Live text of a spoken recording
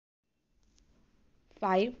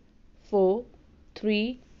5, 4,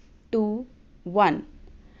 3, 2, 1.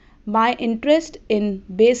 My interest in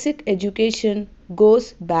basic education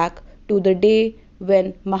goes back to the day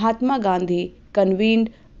when Mahatma Gandhi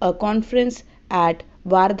convened a conference at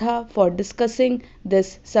Wardha for discussing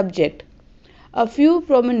this subject. A few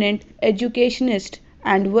prominent educationists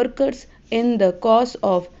and workers in the cause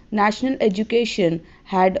of national education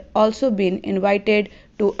had also been invited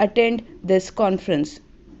to attend this conference.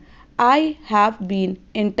 I have been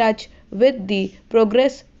in touch with the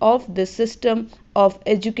progress of the system of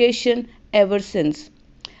education ever since.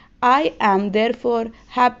 I am therefore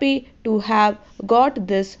happy to have got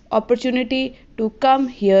this opportunity to come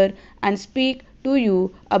here and speak to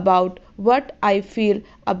you about what I feel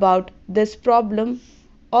about this problem,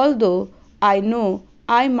 although I know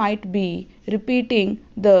I might be repeating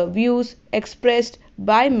the views expressed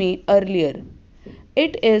by me earlier.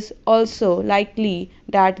 It is also likely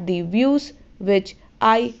that the views which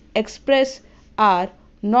I express are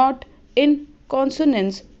not in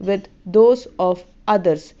consonance with those of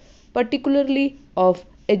others, particularly of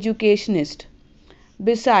educationists.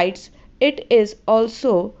 Besides, it is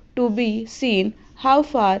also to be seen how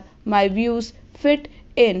far my views fit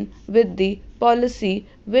in with the policy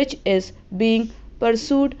which is being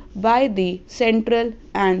pursued by the central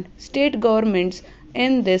and state governments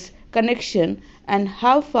in this connection, and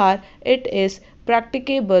how far it is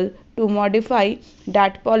practicable to modify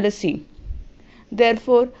that policy.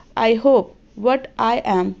 Therefore, I hope what I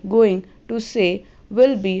am going to say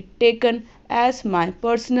will be taken as my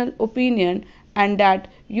personal opinion, and that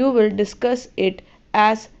you will discuss it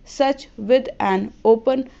as such with an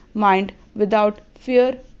open mind without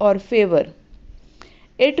fear or favor.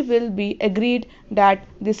 It will be agreed that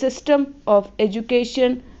the system of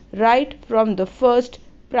education, right from the first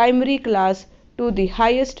primary class to the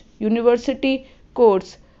highest university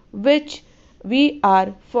course which we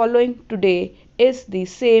are following today, is the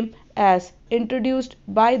same as introduced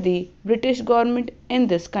by the British government in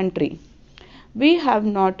this country. We have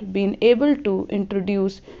not been able to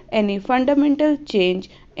introduce any fundamental change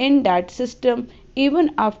in that system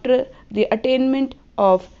even after the attainment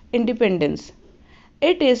of independence.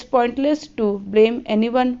 It is pointless to blame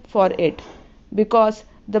anyone for it, because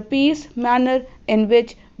the peace manner in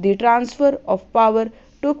which the transfer of power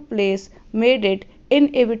took place made it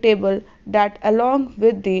inevitable that along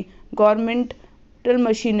with the governmental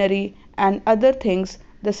machinery and other things,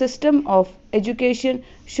 the system of education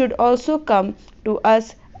should also come to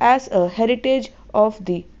us as a heritage of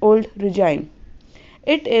the old regime.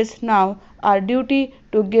 It is now our duty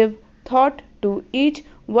to give thought to each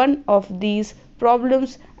one of these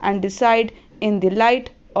problems and decide in the light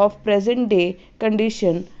of present day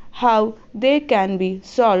condition how they can be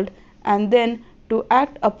solved, and then to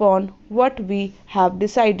act upon what we have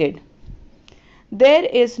decided. There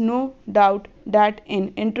is no doubt that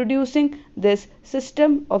in introducing this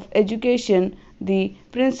system of education, the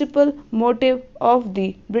principal motive of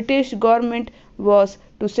the British government was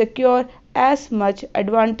to secure as much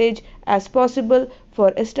advantage as possible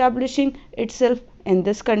for establishing itself in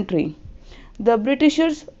this country. The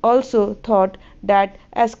Britishers also thought that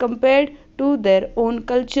as compared to their own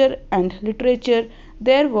culture and literature,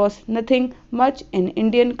 there was nothing much in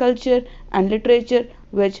Indian culture and literature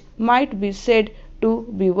which might be said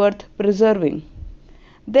to be worth preserving.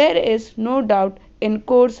 There is no doubt in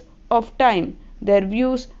course of time their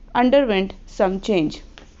views underwent some change.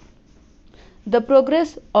 The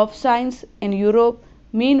progress of science in Europe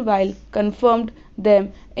meanwhile confirmed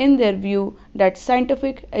them in their view that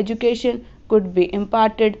scientific education could be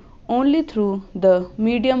imparted only through the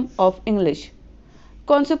medium of English.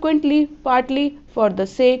 Consequently, partly for the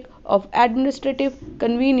sake of administrative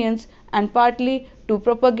convenience and partly to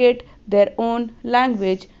propagate their own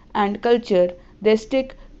language and culture, they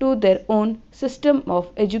stick to their own system of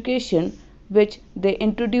education which they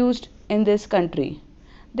introduced in this country.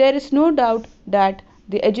 There is no doubt that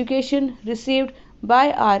the education received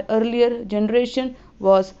by our earlier generation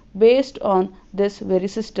was based on this very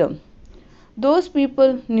system. Those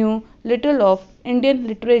people knew little of Indian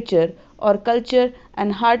literature or culture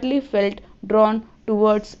and hardly felt drawn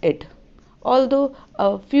towards it, although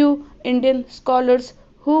a few Indian scholars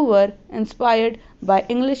who were inspired by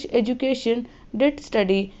English education did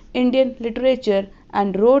study Indian literature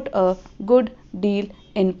and wrote a good deal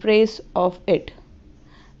in praise of it.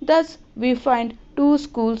 Thus, we find two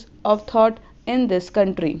schools of thought in this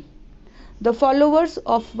country. The followers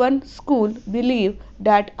of one school believe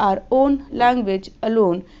that our own language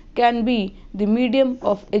alone can be the medium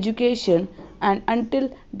of education, and until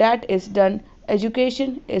that is done,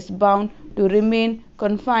 education is bound to remain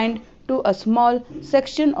confined to a small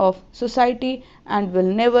section of society and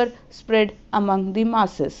will never spread among the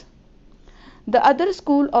masses. The other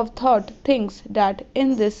school of thought thinks that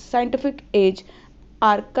in this scientific age,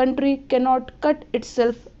 our country cannot cut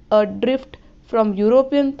itself adrift from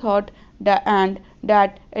European thought and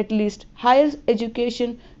that at least higher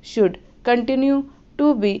education should continue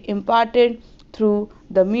to be imparted through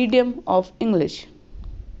the medium of English.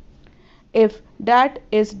 If that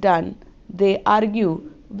is done, they argue,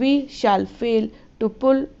 we shall fail to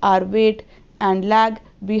pull our weight and lag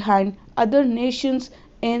behind other nations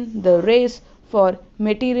in the race for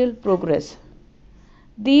material progress.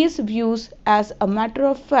 These views, as a matter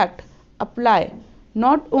of fact, apply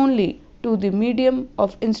not only to the medium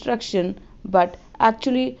of instruction but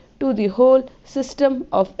actually to the whole system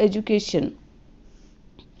of education.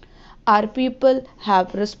 Our people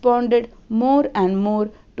have responded more and more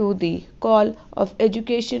to the call of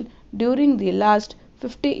education during the last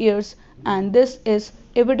 50 years, and this is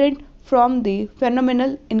evident from the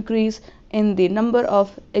phenomenal increase in the number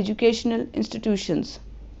of educational institutions.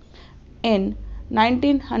 In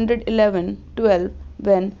 1911-12,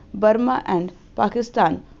 when Burma and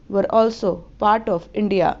Pakistan were also part of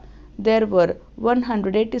India, there were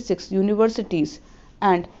 186 universities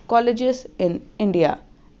and colleges in India,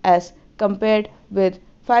 as compared with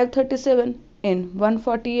 537 in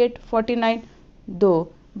 148-49,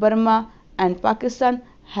 though Burma and Pakistan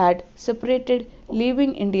had separated,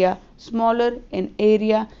 leaving India smaller in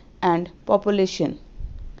area and population.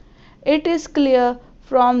 It is clear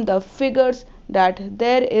from the figures that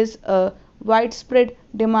there is a widespread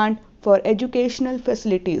demand for educational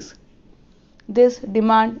facilities. This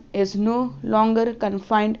demand is no longer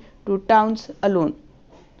confined to towns alone,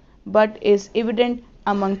 but is evident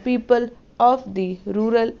among people of the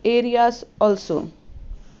rural areas also.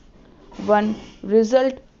 One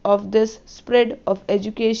result of this spread of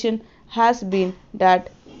education has been that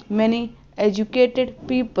many educated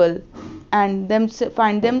people find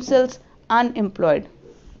themselves unemployed.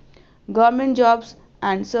 Government jobs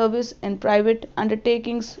and service in private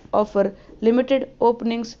undertakings offer limited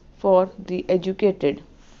openings for the educated.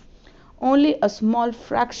 Only a small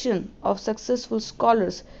fraction of successful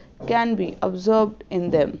scholars can be observed in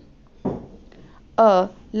them. A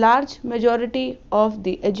large majority of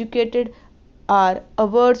the educated are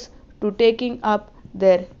averse to taking up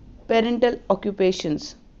their parental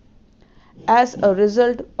occupations. As a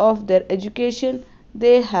result of their education,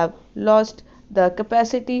 they have lost the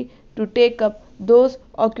capacity to take up those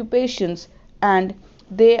occupations and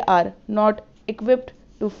they are not equipped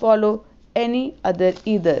to follow any other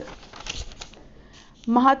either.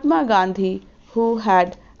 Mahatma Gandhi, who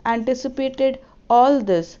had anticipated all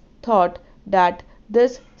this, thought that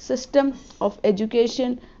this system of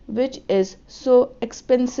education, which is so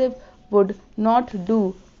expensive, would not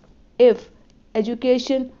do if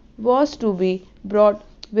education was to be brought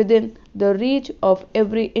within the reach of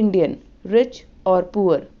every Indian, rich or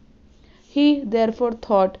poor. He therefore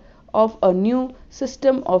thought of a new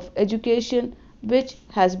system of education which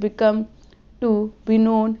has become to be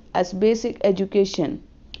known as basic education,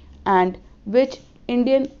 and which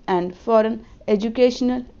Indian and foreign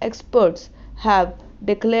educational experts have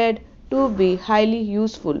declared to be highly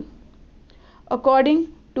useful.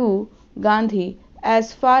 According to Gandhi,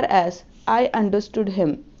 as far as I understood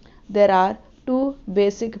him, there are two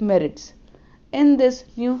basic merits in this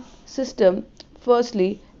new system.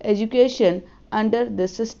 Firstly, education under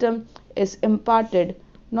this system is imparted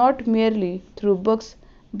not merely through books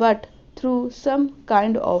but through some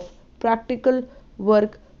kind of practical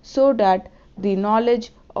work, so that the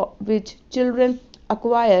knowledge which children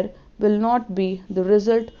acquire will not be the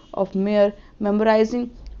result of mere memorizing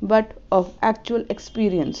but of actual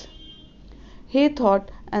experience. He thought,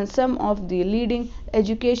 and some of the leading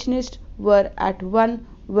educationists were at one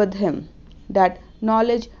with him, that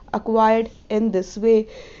knowledge acquired in this way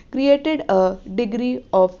created a degree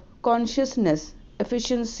of consciousness,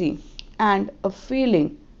 efficiency, and a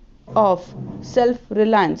feeling of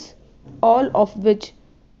self-reliance, all of which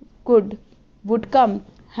would come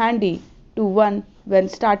handy to one when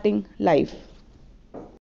starting life.